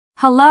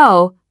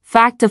Hello,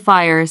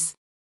 Factifiers!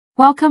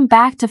 Welcome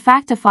back to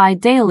Factify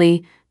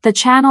Daily, the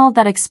channel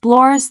that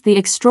explores the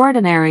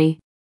extraordinary.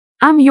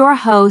 I'm your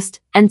host,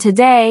 and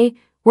today,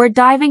 we're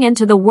diving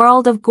into the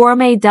world of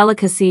gourmet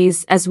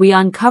delicacies as we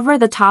uncover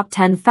the top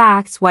 10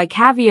 facts why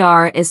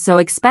caviar is so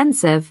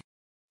expensive.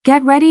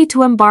 Get ready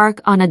to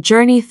embark on a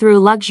journey through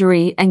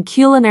luxury and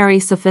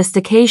culinary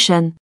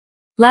sophistication.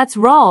 Let's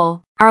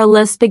roll! Our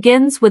list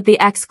begins with the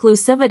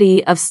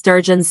exclusivity of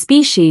sturgeon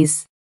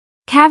species.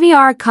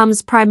 Caviar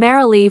comes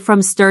primarily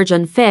from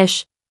sturgeon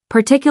fish,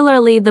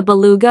 particularly the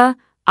beluga,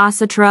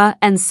 ossetra,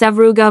 and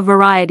sevruga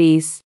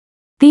varieties.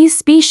 These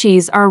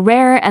species are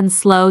rare and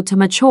slow to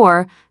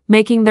mature,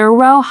 making their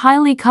roe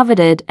highly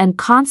coveted and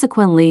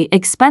consequently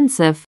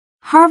expensive.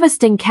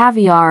 Harvesting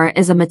caviar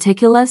is a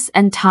meticulous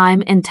and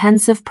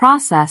time-intensive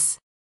process.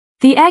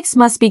 The eggs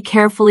must be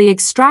carefully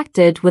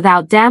extracted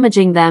without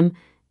damaging them,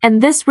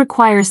 and this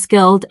requires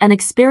skilled and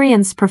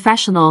experienced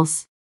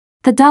professionals.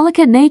 The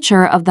delicate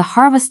nature of the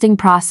harvesting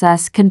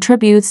process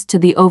contributes to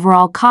the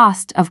overall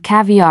cost of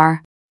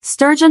caviar.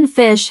 Sturgeon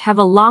fish have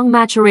a long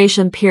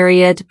maturation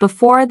period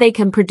before they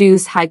can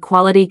produce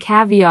high-quality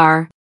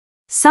caviar.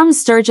 Some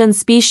sturgeon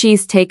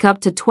species take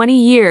up to 20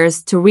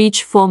 years to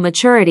reach full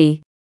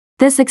maturity.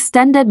 This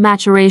extended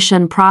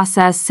maturation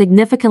process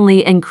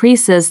significantly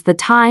increases the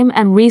time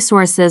and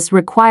resources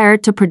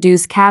required to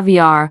produce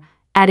caviar,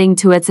 adding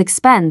to its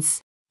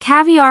expense.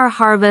 Caviar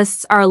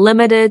harvests are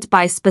limited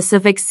by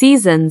specific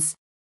seasons.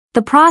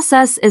 The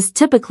process is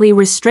typically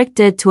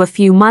restricted to a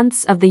few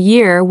months of the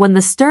year when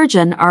the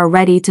sturgeon are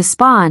ready to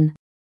spawn.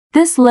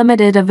 This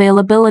limited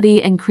availability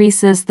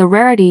increases the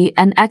rarity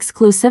and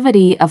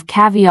exclusivity of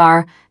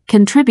caviar,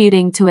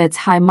 contributing to its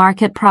high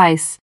market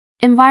price.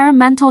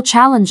 Environmental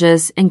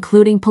challenges,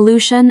 including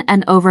pollution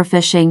and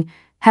overfishing,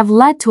 have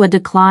led to a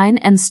decline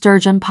in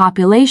sturgeon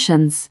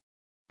populations.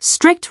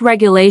 Strict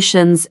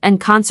regulations and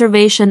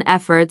conservation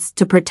efforts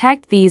to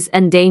protect these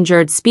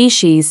endangered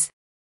species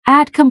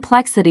add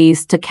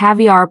complexities to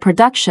caviar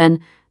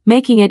production,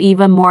 making it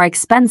even more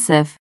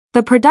expensive.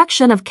 The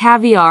production of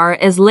caviar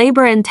is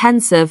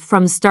labor-intensive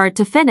from start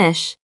to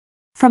finish.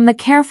 From the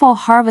careful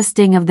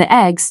harvesting of the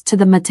eggs to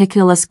the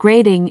meticulous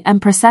grading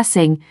and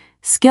processing,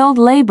 skilled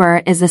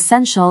labor is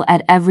essential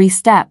at every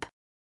step.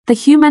 The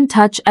human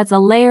touch adds a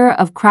layer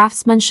of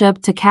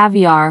craftsmanship to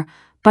caviar,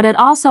 but it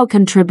also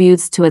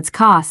contributes to its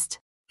cost.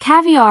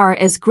 Caviar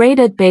is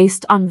graded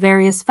based on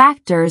various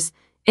factors,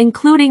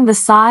 including the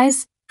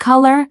size,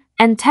 color,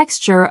 and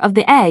texture of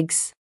the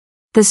eggs.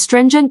 The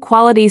stringent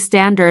quality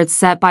standards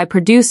set by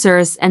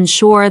producers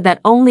ensure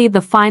that only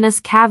the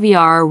finest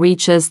caviar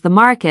reaches the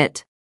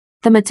market.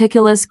 The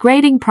meticulous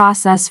grading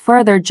process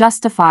further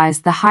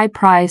justifies the high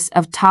price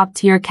of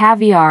top-tier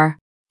caviar.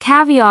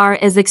 Caviar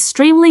is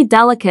extremely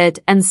delicate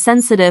and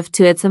sensitive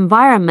to its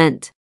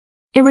environment.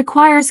 It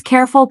requires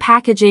careful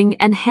packaging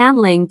and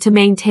handling to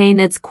maintain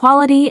its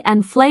quality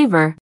and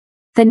flavor.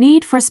 The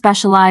need for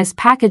specialized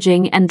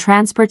packaging and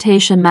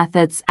transportation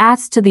methods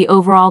adds to the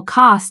overall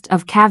cost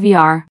of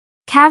caviar.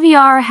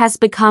 Caviar has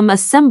become a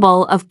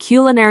symbol of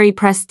culinary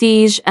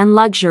prestige and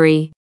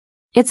luxury.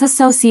 Its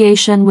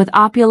association with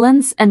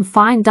opulence and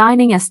fine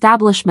dining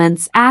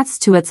establishments adds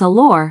to its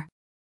allure.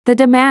 The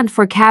demand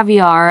for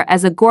caviar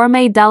as a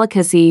gourmet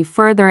delicacy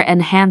further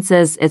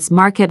enhances its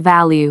market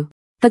value.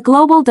 The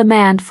global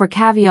demand for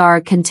caviar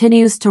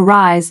continues to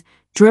rise,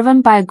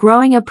 driven by a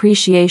growing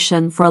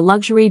appreciation for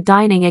luxury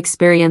dining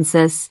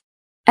experiences.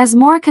 As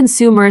more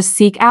consumers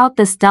seek out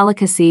this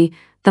delicacy,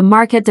 the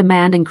market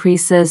demand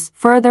increases,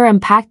 further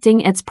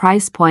impacting its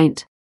price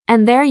point.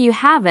 And there you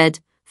have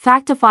it,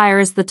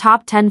 Factifiers, the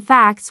top 10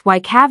 facts why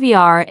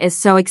caviar is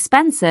so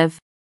expensive.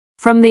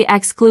 From the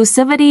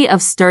exclusivity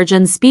of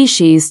sturgeon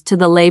species to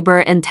the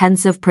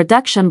labor-intensive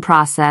production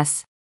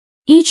process,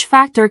 each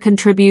factor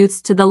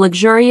contributes to the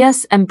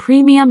luxurious and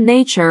premium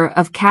nature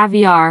of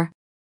caviar.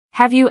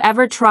 Have you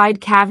ever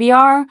tried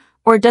caviar,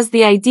 or does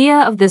the idea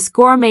of this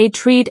gourmet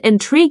treat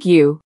intrigue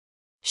you?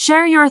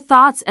 Share your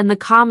thoughts in the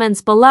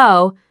comments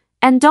below,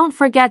 and don't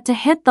forget to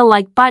hit the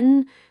like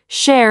button,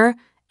 share,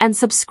 and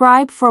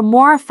subscribe for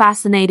more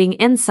fascinating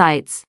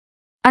insights.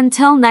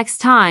 Until next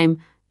time,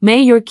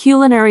 may your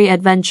culinary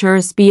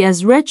adventures be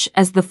as rich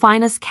as the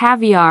finest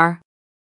caviar.